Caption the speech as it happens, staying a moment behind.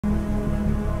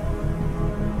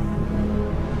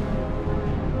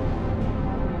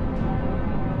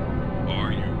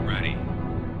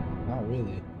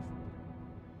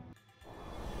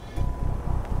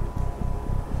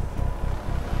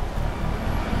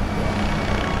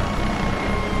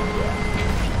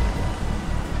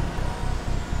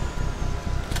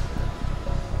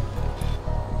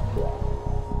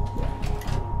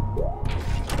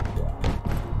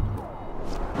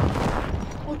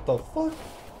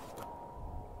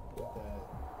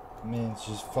Man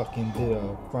just fucking did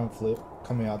a front flip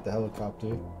coming out the helicopter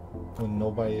when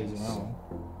nobody is around.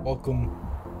 Welcome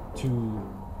to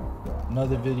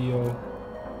another video.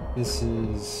 This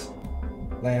is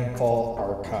Landfall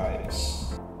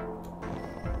Archives.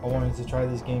 I wanted to try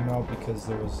this game out because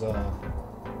there was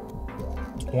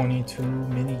 22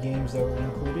 mini games that were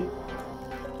included.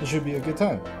 It should be a good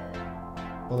time.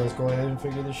 Well, let's go ahead and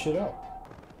figure this shit out.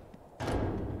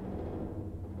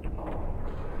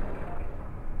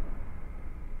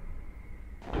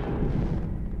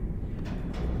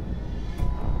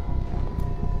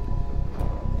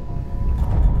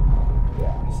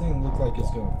 This thing looks like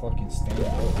it's gonna fucking stand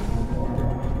up.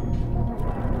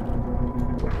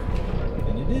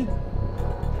 And it did.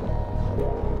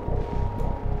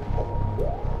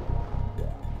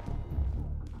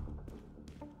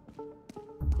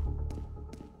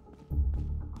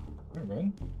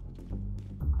 Run.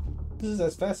 This is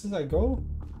as fast as I go.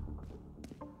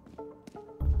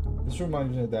 This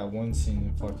reminds me of that one scene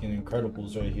in fucking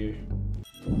Incredibles right here.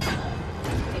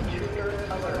 Intruder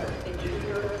alert.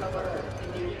 Intruder alert.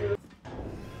 Intruder.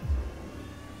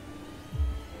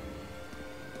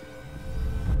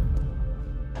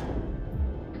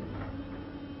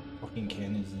 Fucking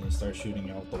cannons and they start shooting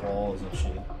out the walls and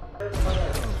shit.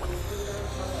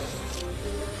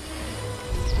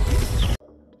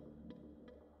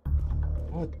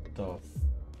 What the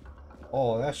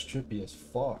oh, that's trippy as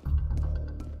fuck.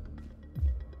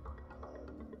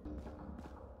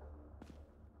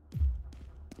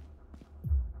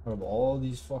 Out of all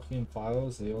these fucking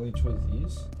files, they only chose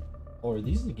these? Oh, are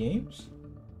these the games?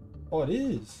 Oh, it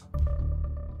is.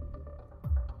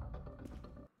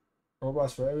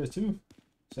 Robots Forever too?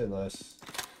 Say less.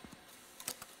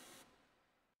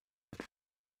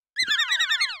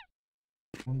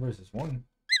 One versus one.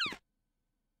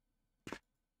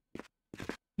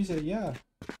 He said, yeah.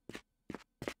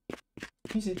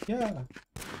 He said, yeah.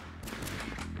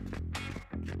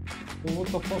 Well, what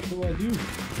the fuck do I do?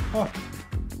 Huh.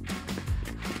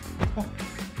 Huh.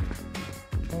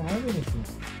 I don't have anything.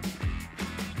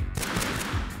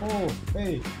 Oh,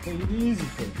 hey, take it easy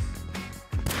first.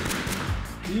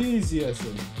 Easy, I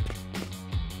said.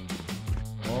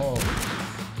 Oh.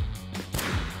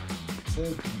 I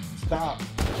said, stop.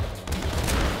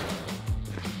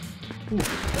 Ooh,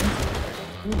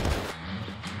 ooh.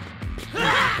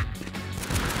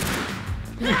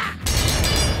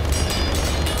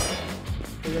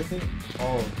 Hey, I think.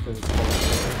 Oh, because it's called.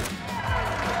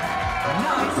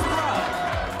 Nice throw!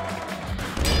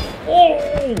 Oh!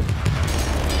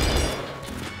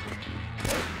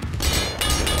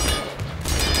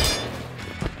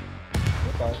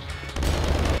 Goodbye.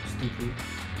 Stupid.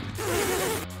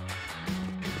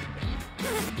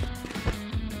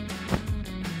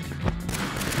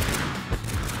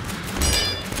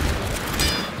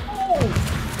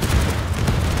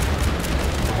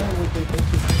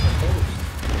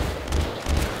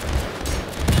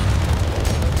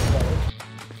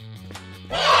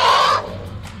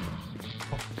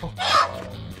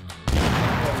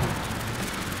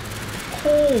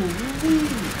 Holy!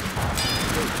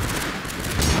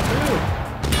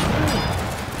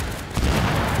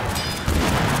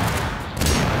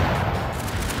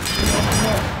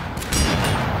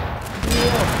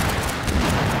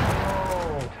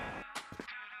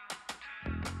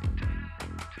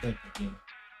 Thank you, game.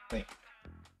 Thank you.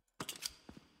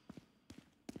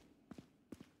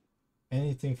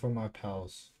 Anything for my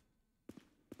pals.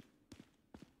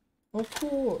 Of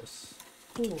course.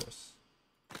 Of course.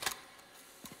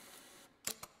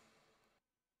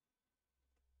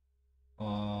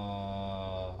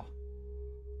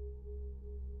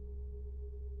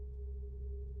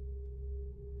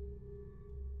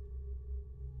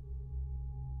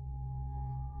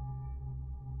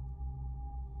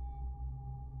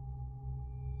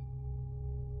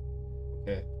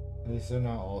 Okay, at least they're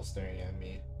not all staring at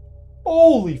me.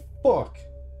 Holy fuck!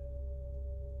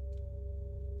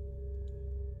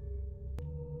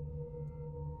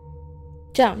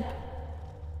 Jump.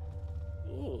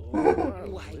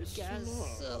 I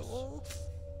guess so.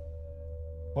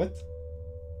 What?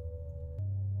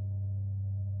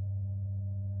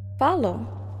 Follow.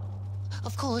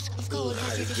 Of course.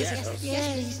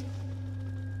 Yes.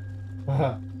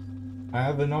 I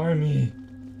have an army.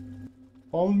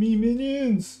 Follow me,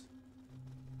 minions!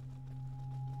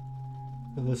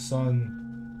 To the sun.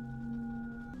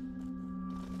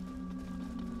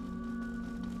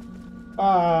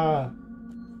 Ah!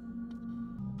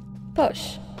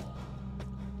 Push.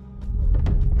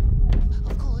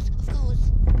 Of course.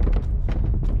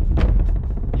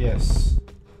 Yes.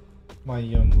 My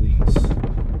younglings.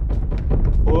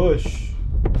 Push!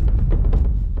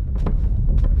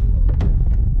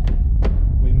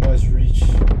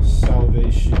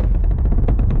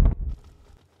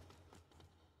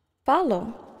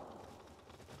 Follow.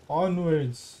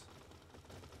 Onwards.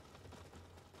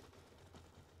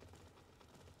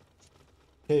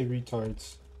 Okay,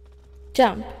 retards.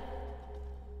 Jump.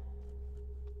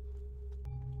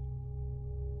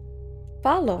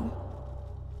 Follow.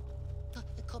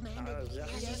 Commander,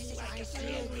 yes, I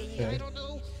agree. Okay. I don't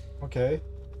know. Okay.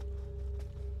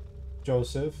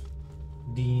 Joseph,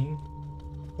 Dean,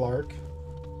 Clark,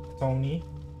 Tony,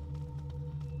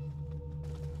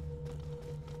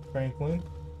 Franklin,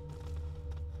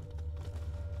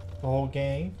 the whole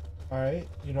gang. Alright,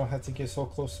 you don't have to get so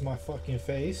close to my fucking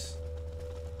face.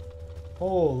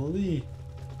 Holy.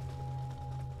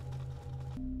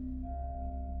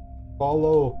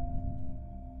 Follow.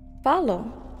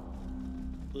 Follow.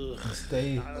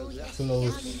 Stay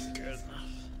close.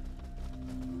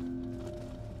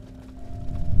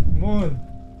 Come on.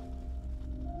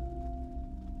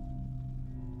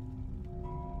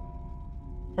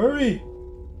 Hurry.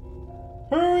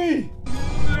 Hurry.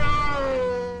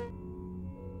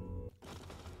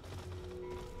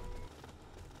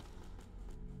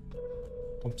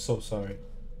 I'm so sorry.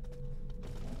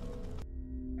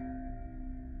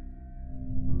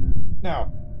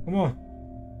 Now, come on.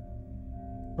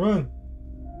 Run.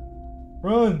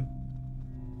 Run.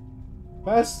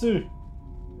 Faster.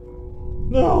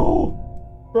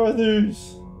 No.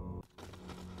 Brothers.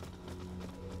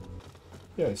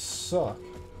 You guys suck.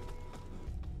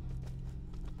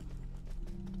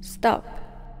 Stop.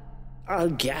 I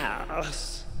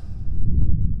guess.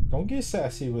 Don't get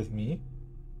sassy with me.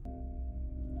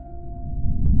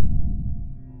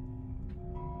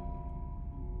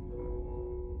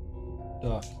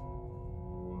 Duck.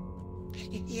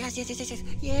 Yes.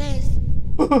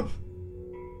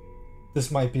 This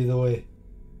might be the way.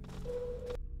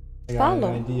 I got Follow.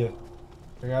 an idea.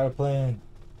 I got a plan.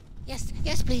 Yes,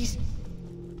 please.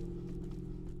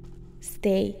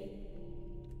 Stay.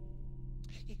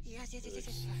 Yes.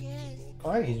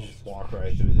 I can just walk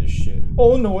right through this shit.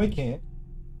 Oh no, I can't.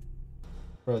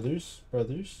 Brothers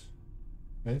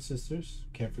and sisters.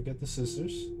 Can't forget the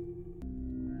sisters.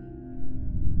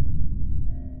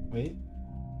 Wait.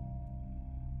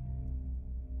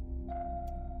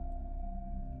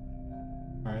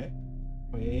 Alright.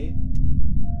 Wait.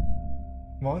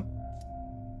 Come on.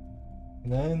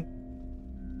 And then.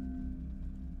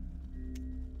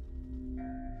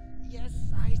 Yes,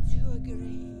 I do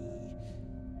agree.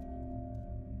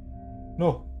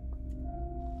 No.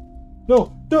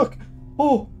 No! Duck!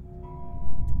 Oh!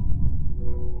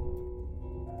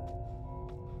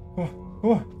 Come on, come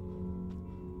on.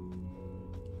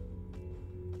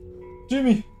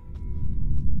 Jimmy!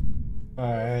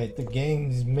 Alright, the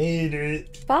gang's made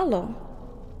it. Follow.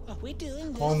 Are we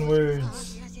doing this?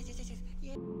 Onwards.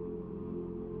 Yes.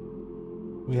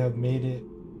 We have made it.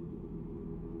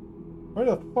 Hurry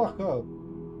the fuck up.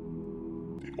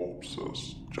 The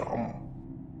obsessed jump.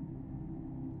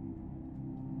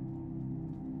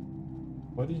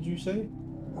 What did you say?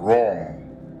 Wrong.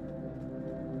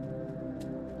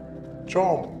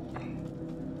 Jump.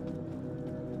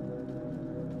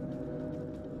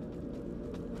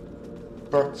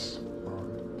 That's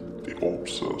right. The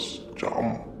obsessed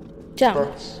jump. Jump.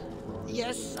 That's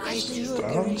Yes, I do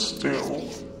stand agree. still.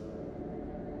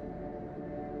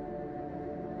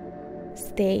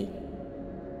 Stay.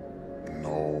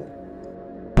 No.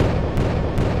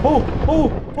 Oh!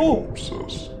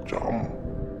 Obsessed jump.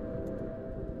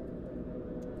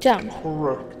 Jump.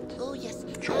 Correct. Oh, yes.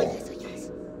 Jump. Yes.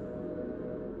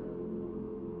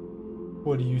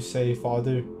 What do you say,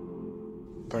 father?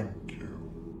 Thank you.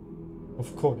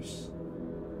 Of course.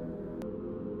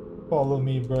 Follow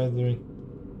me, brethren.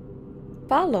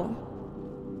 Follow.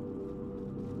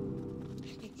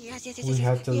 Yes. We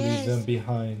have to leave Yes. them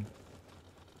behind.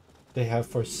 They have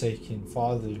forsaken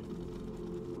Father.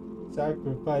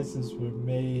 Sacrifices were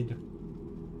made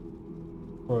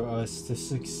for us to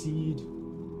succeed.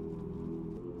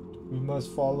 We must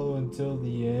follow until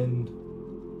the end.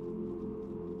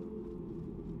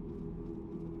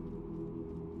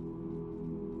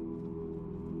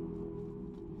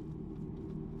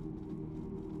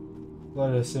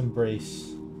 Let us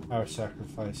embrace our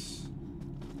sacrifice.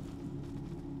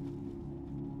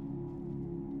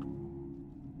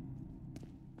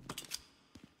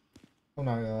 I'm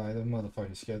not gonna lie, that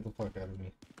motherfucker scared the fuck out of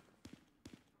me.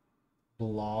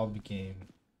 Blob game.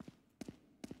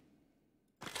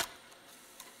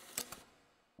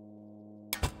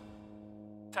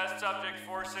 Test subject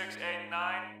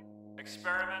 4689,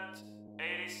 experiment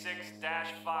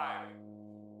 86-5.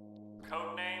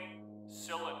 Codename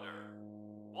Cylinder.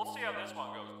 We'll see how this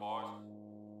one goes, boys.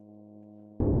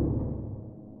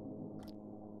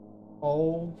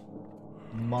 Oh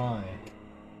my.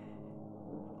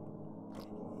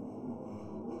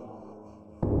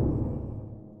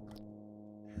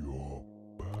 Your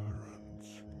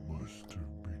parents must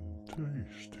have been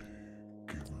tasty,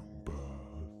 giving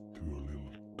birth to a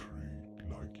little treat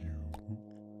like you.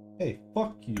 Hey,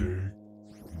 fuck you.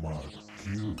 Take my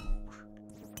cubes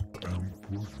and put them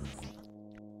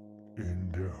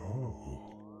in the hole.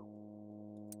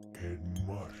 It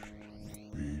must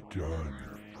be done.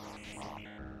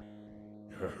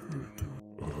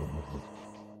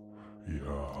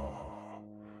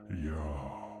 Yeah.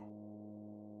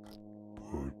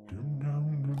 Put them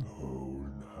down the hole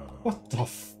now. What the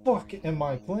fuck am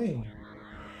I playing?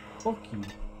 Fuck you.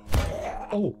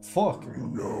 Oh, fuck.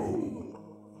 No,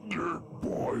 they're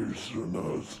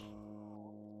poisonous.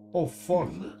 Oh, fuck.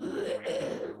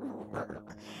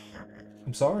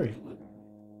 I'm sorry.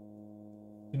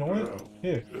 You know what?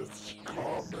 Here. It's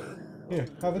coming. Here,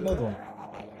 have another one.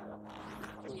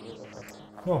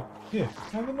 No, here,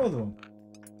 have another one.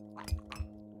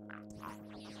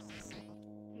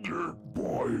 They're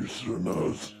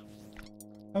poisonous.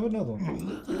 Have another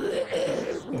one. Here,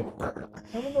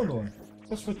 have another one.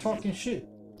 That's for talking shit.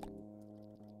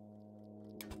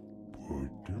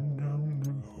 Put them down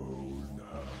the hole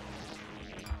now.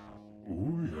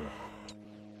 Oh yeah.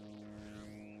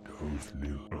 Those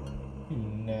little. You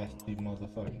nasty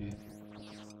motherfucker.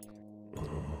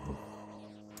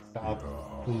 Stop,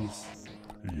 please.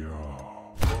 Yeah.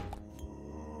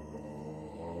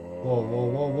 Whoa, whoa,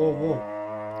 whoa, whoa, whoa.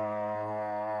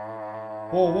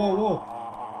 Whoa, whoa, whoa.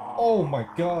 Oh my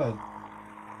god.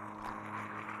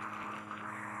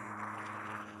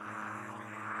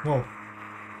 No.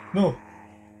 No.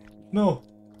 No.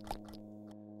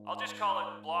 I'll just call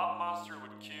it Blob Monster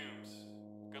with Cubes.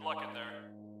 Good luck in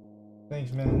there.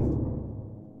 Thanks, man.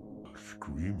 The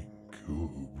screaming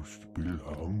cubes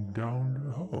belong down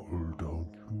the hole, don't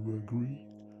you agree?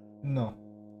 No.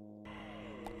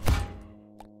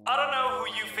 I don't know who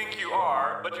you think you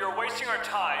are, but you're wasting our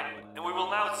time, and we will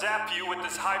now zap you with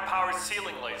this high-powered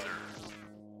ceiling laser.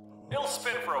 It'll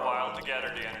spin for a while to gather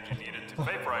the energy needed to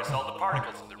vaporize all the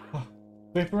particles in the room.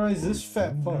 Vaporize this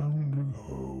fat fuck. Down the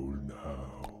hole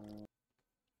now.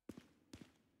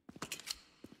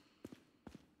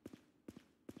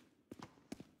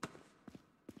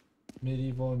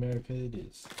 Medieval America it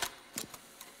is.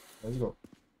 Let's go.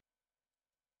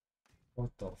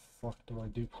 What the fuck do I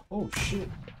do? Oh shit!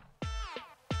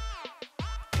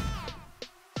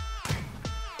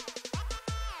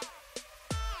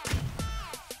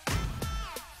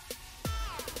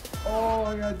 Oh,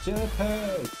 I got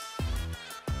jetpacks!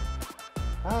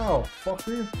 Ow,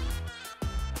 fucker!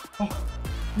 Oh,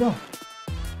 no!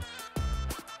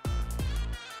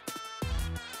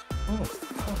 Where the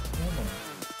fuck am I?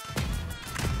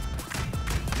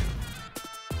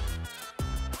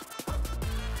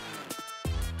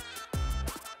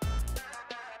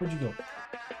 Where'd you go?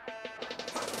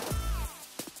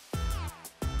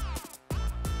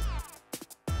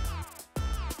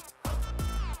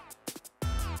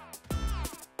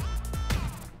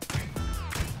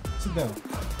 Sit down.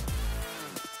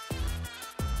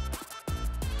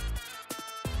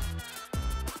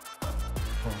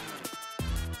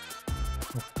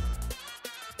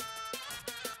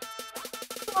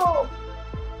 Oh.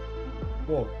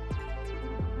 Whoa.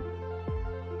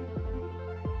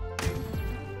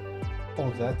 Oh,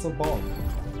 that's a bomb.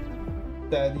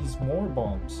 Daddy's more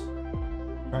bombs.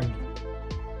 Trying.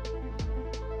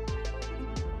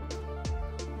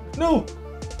 No!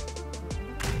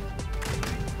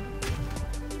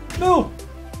 No!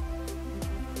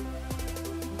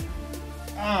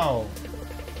 Ow!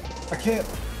 I can't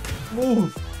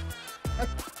move. I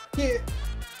can't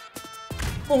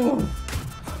move.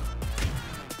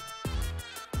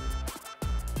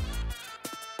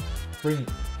 Bring it.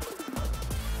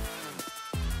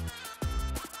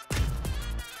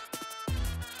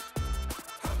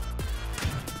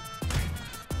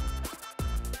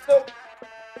 No.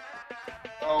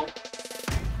 Oh.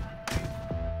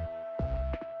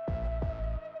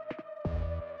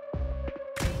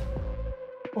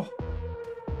 Oh.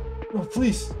 No,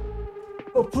 please.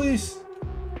 No, please.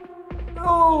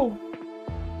 No.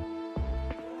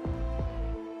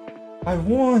 I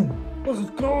won. Let's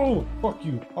go. Fuck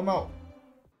you. I'm out.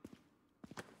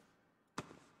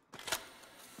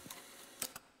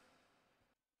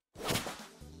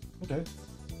 Okay.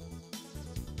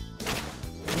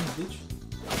 Bitch.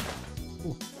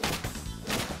 Ooh.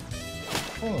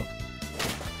 Wait.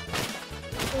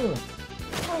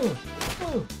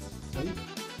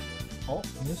 Oh,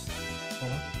 missed.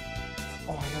 Hold on.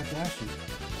 Oh, I got dashes.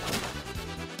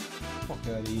 Fuck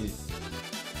out of here.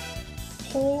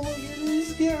 Oh, look at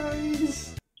these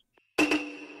guys!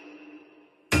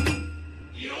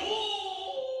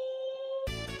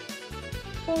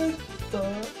 What the?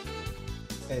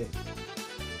 Hey,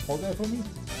 hold that for me.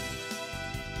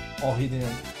 Oh, he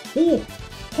didn't. Oh!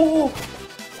 Oh!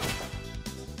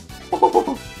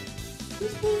 Oh!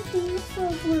 This thing's doing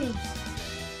front flips.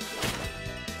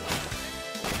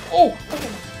 Oh!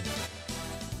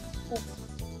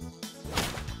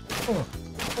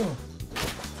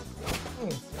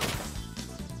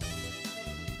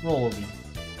 Roll over,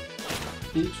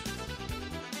 bitch.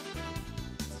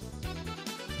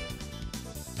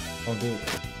 Oh, dude.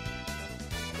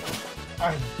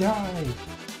 I died.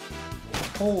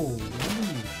 Holy.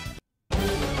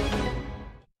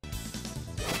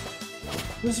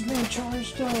 This man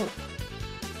charged up.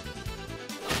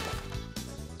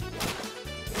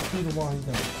 Beat him while he's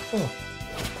down. Oh.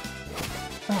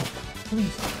 Stop.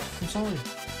 Please. I'm sorry.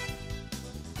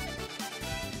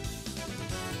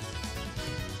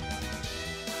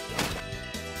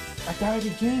 I died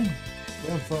again.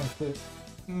 One front flip.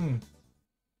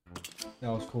 That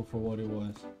was cool for what it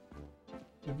was.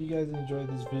 If you guys enjoyed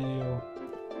this video,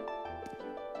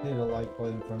 hit a like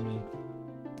button for me.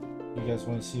 If you guys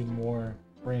want to see more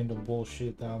random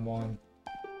bullshit that I'm on,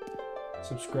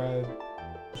 subscribe.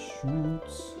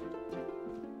 Shoots.